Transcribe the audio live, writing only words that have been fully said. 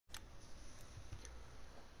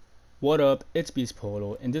What up, it's Beast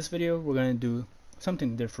Polo. In this video we're gonna do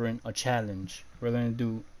something different, a challenge. We're gonna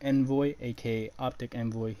do Envoy, aka Optic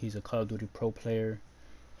Envoy. He's a Call of Duty pro player.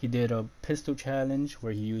 He did a pistol challenge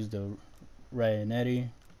where he used the Ryanetti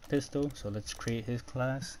pistol. So let's create his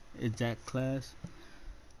class, exact class.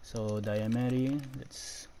 So Diametti,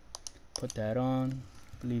 let's put that on.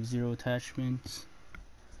 I believe 0 attachments.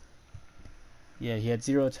 Yeah, he had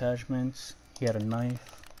 0 attachments. He had a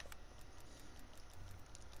knife.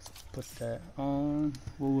 Put that on.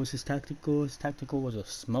 What was his tactical? His tactical was a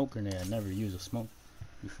smoke grenade. I never used a smoke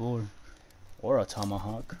before, or a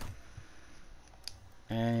tomahawk.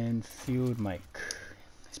 And field mic.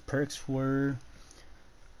 His perks were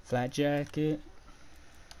flat jacket,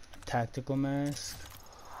 tactical mask,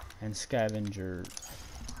 and scavenger.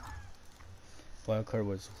 Wildcard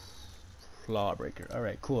was lawbreaker.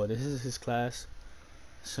 Alright, cool. This is his class.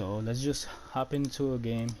 So let's just hop into a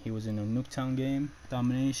game. He was in a Nuketown game,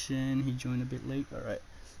 domination. He joined a bit late. Alright,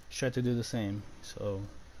 let's try to do the same. So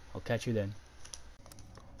I'll catch you then.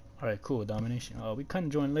 Alright, cool, domination. We kind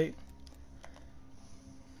of joined late,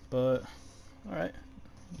 but alright,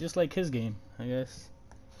 just like his game, I guess.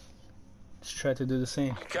 Let's try to do the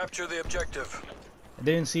same. Capture the objective. I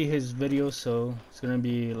didn't see his video, so it's gonna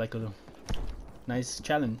be like a nice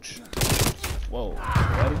challenge. Whoa,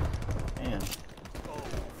 ready? Damn.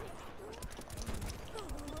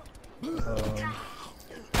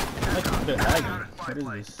 Like a bit laggy. What is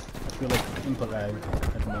this? I feel like input lag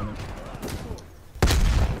at the moment.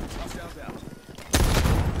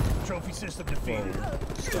 Trophy system defeated.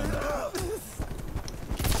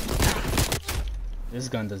 This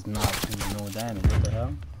gun does not do no damage. What the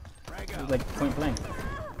hell? It's like point blank.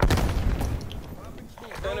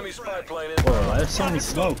 Enemy spy plane Whoa, I saw me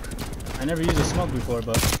smoke. I never used a smoke before,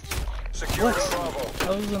 but Secure Bravo.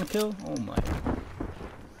 I was gonna kill? Oh my.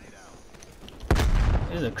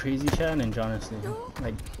 This is a crazy challenge, honestly.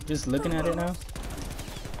 Like, just looking at it now.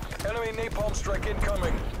 Enemy napalm strike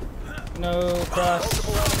incoming. No, cross.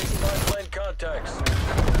 Multiple enemy spy plane contacts.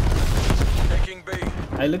 Taking B.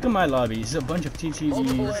 I look at my lobby. It's a bunch of TTGs,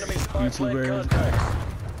 Multiple enemy spy plane YouTubers.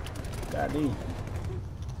 contacts. Godly.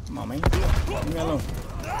 Come on, man. Leave me alone.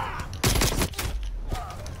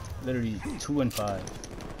 Literally 2 and 5.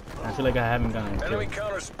 I feel like I haven't gotten a kill. Enemy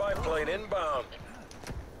counter spy plane inbound.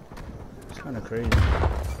 It's kind of crazy.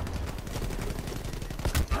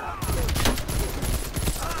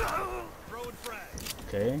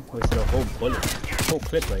 Okay, wasted a whole bullet, whole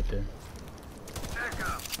clip right there.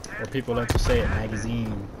 Or people like to say it,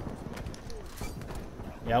 magazine.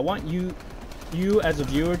 Yeah, I want you as a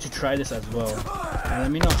viewer to try this as well, and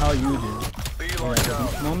let me know how you do. Yeah, at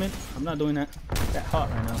the moment, I'm not doing that hot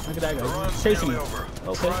right now. Look at that guy, he's chasing me.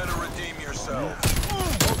 Okay. Try to redeem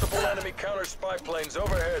yourself. Multiple enemy counter spy planes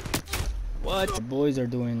overhead. What? The boys are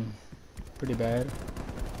doing pretty bad.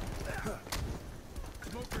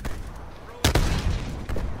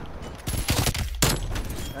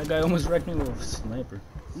 That guy almost wrecked me with a sniper.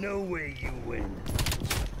 No way you win.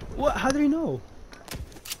 What? How did he know?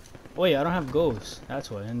 Oh yeah, I don't have ghosts. That's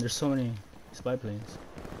why. And there's so many spy planes.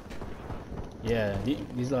 Yeah,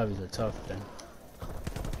 these lobbies are tough then.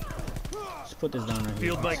 Let's put this down right here.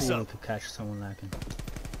 Field mic's See if up. we could catch someone lacking.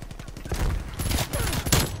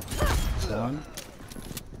 One.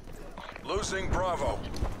 Losing Bravo.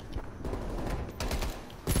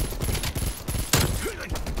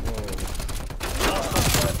 Hostile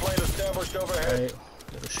spy plane established overhead.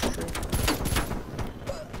 Alright, little streak.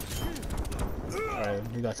 Alright,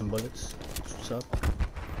 we got some bullets. What's up?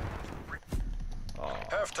 Oh,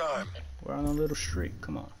 Halftime. we're on a little streak,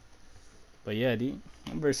 come on. But yeah, I'm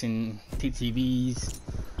versing TTVs,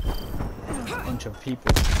 a bunch of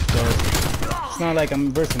people. So it's not like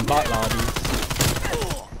I'm versing bot lobbies.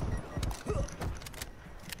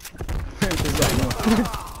 This guy, no.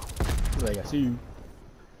 He's like, I see you.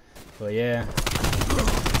 But yeah.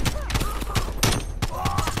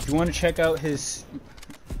 If you want to check out his...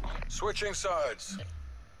 Switching sides.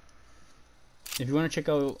 If you want to check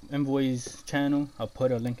out Envoy's channel, I'll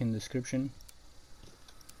put a link in the description.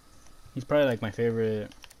 He's probably like my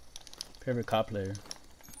favorite cop player,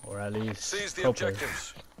 or at least Seize the pro player.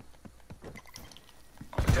 objectives.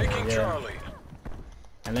 Taking Yeah. Charlie.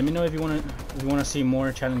 And let me know if you wanna see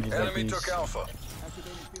more challenges like Enemy these. took Alpha.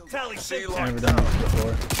 Tally C six. I've never done this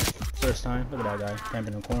before. First time. Look at that guy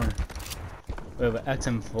camping in the corner. We have an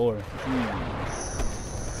XM4.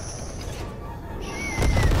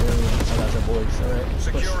 I got the boys. All right.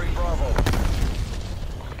 Securing Bravo.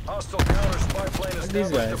 Hostile counter spy plane Look at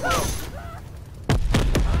these established guys. above.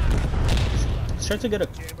 Let's try to get a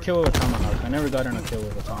kill with a tomahawk. I never gotten a kill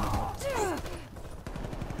with a tomahawk.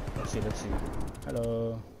 Let's see.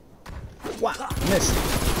 Hello. Wow, missed.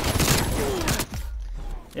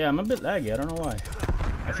 Yeah, I'm a bit laggy. I don't know why.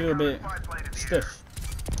 I feel a bit stiff.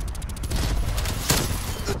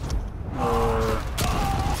 Oh.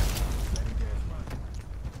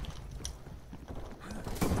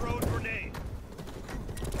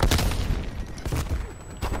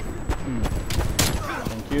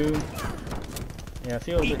 Thank you. Yeah, I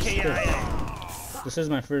feel a bit stiff. This is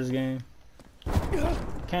my first game.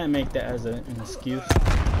 Can't make that as an excuse.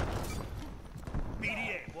 Alright,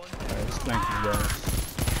 let's flank these guys.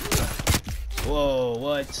 Whoa,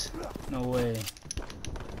 what? No way.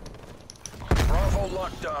 Bravo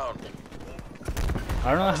lockdown.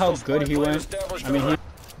 I don't know how good he went. I mean, he...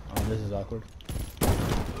 Oh, this is awkward.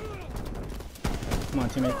 Come on,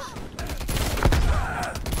 teammates.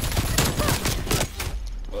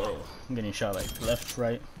 Whoa, I'm getting shot like left,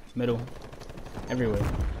 right, middle, everywhere.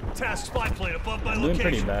 Task spy plane above my I'm doing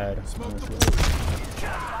location. pretty bad, honestly.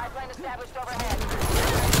 Spy plane established overhead.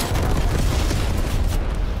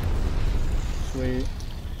 Sweet.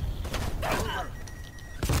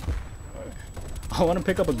 I want to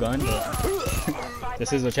pick up a gun, but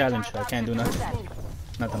this is a challenge. I can't do nothing.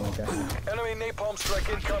 Nothing like that. Enemy napalm strike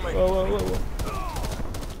incoming. Whoa, whoa, whoa, whoa.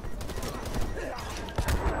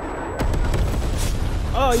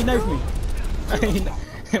 Oh, he knifed me.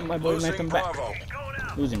 My boy knifed him back. Bravo.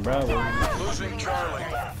 Losing Bravo. Losing Charlie.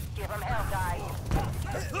 Give him hell, guys.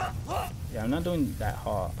 Yeah, I'm not doing that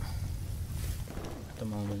hot at the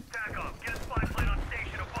moment.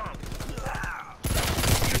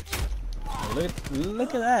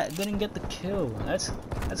 Look at that! Didn't get the kill. That's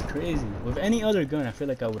crazy. With any other gun, I feel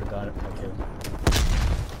like I would have got a kill.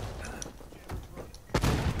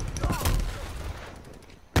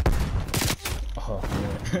 Oh,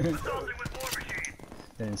 yeah.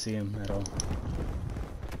 Didn't see him at all.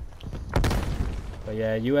 But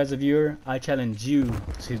yeah, you as a viewer, I challenge you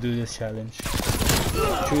to do this challenge.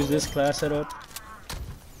 Choose this class setup.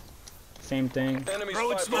 Same thing. Enemy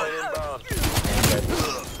spy plane inbound.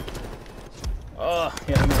 Oh,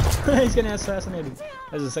 yeah, he's getting assassinated.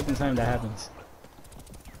 That's the second time that happens.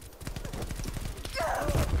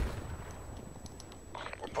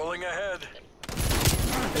 We're pulling ahead.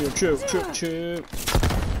 Hey, chill.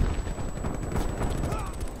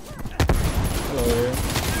 Hello there.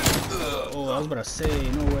 Oh, I was about to say,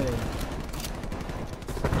 no way.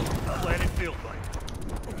 Planted field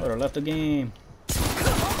light. Oh, I left the game.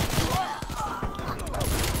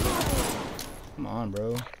 Come on,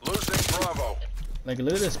 bro. Losing Bravo. Like,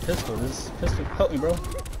 look at this pistol. This pistol, help me, bro.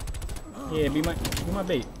 Yeah, be my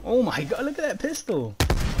bait. Oh my god, look at that pistol.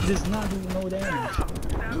 It does not do no damage.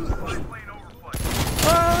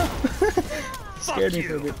 Ah! Scared me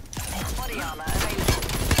for a bit.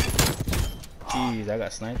 Jeez, I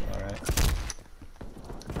got sniped. Alright.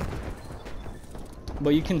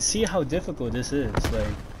 But you can see how difficult this is. Like,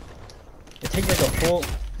 it takes like a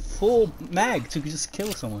full mag to just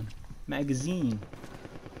kill someone. Magazine.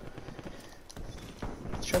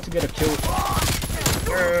 Let's try to get a kill.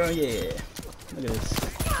 Yeah. Look at this.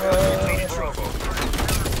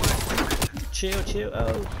 Chill.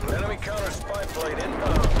 Oh. Enemy counter spy plane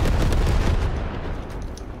inbound.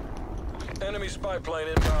 Enemy spy plane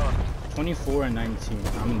inbound. 24 and 19.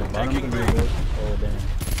 I'm in the bottom of the leaderboard. Oh damn.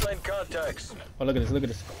 Plane contacts. Oh look at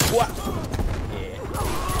this. What? Yeah.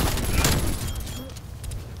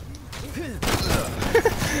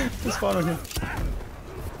 Let's spawn on him.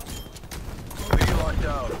 Be locked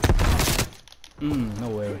down. No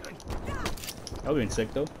way. That would've been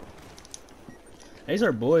sick though. These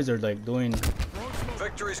are boys are like doing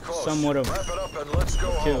Victory's close. somewhat of Wrap it up and let's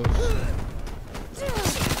go kills. home.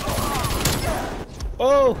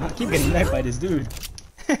 Oh, I keep getting sniped by this dude.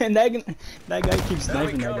 And that guy keeps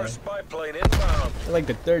sniping Enemy that counter guy. spy plane inbound. For like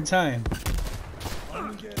the third time.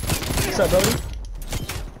 What's up, Brody?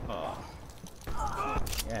 Oh.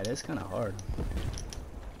 Yeah, that's kind of hard.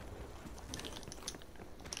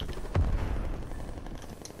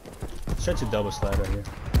 Let's try to double slide right here.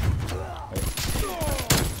 Wait.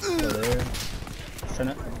 Go there. Try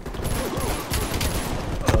not.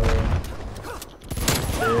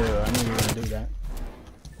 Ew, I knew you were gonna do that.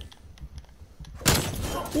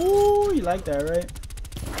 Ooh, you like that, right?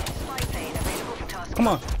 Come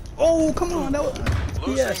on. Oh, come on. That was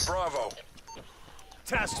Losing yes. Bravo.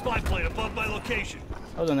 Task spy plane above my location.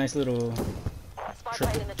 That was a nice little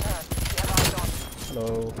triple.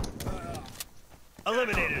 Hello.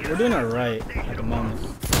 Eliminated. We're doing it right at the moment.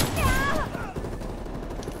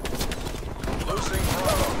 Losing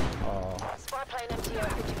Bravo. Oh, Spy plane MTO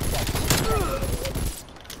 50%.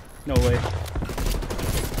 no way.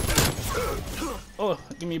 Oh,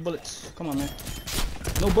 give me bullets. Come on, man.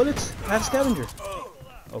 No bullets? I have scavenger.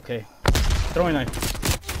 Okay. Throwing knife.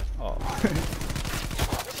 Oh.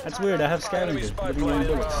 That's weird. I have Enemy scavenger. spy 39 plane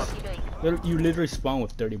bullets. inbound. You literally spawn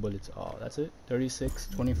with 30 bullets. Oh, that's it. 36,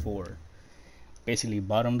 24. Basically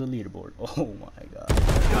bottom of the leaderboard. Oh my god.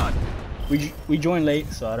 We joined late,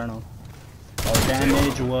 so I don't know. Our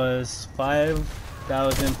damage was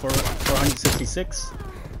 5,466.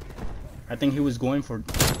 I think he was going for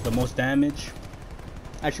the most damage.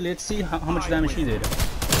 Actually, let's see how much damage he did.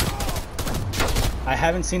 I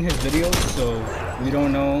haven't seen his videos, so we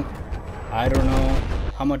don't know. I don't know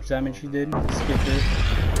how much damage he did. Skip it.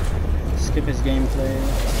 Skip his gameplay.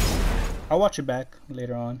 I'll watch it back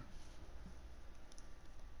later on.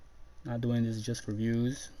 Not doing this just for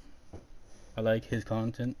views. I like his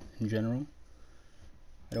content in general.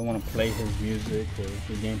 I don't want to play his music or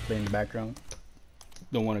his gameplay in the background.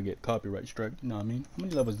 Don't want to get copyright strike. You know what I mean? How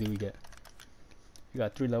many levels did we get? We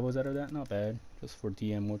got 3 levels out of that. Not bad. Just for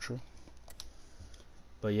DM Ultra.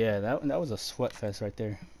 But yeah, that was a sweat fest right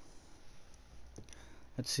there.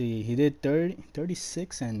 Let's see. He did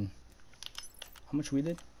 36 and how much we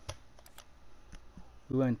did?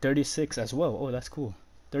 We went 36 as well. Oh, that's cool.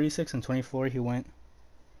 36 and 24 he went.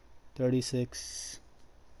 36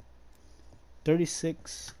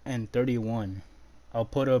 and 31. I'll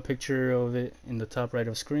put a picture of it in the top right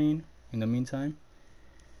of screen in the meantime.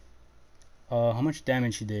 How much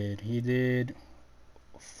damage he did? He did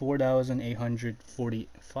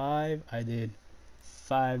 4,845. I did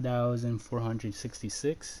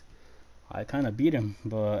 5,466. I kind of beat him,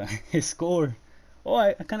 but his score, oh,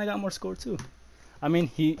 I kind of got more score too. I mean,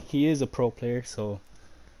 he is a pro player, so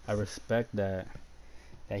I respect that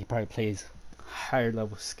he probably plays higher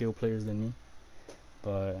level skill players than me.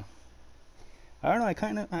 But I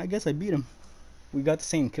don't know, I guess I beat him. We got the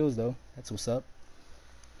same kills though. That's what's up.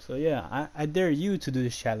 So yeah, I dare you to do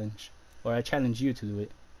this challenge, or I challenge you to do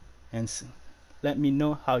it, and let me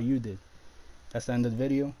know how you did. That's the end of the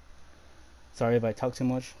video. Sorry if I talk too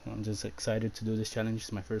much. I'm just excited to do this challenge.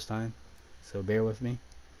 It's my first time, so bear with me.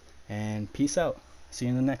 And peace out. See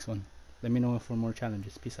you in the next one. Let me know for more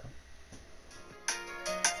challenges. Peace out.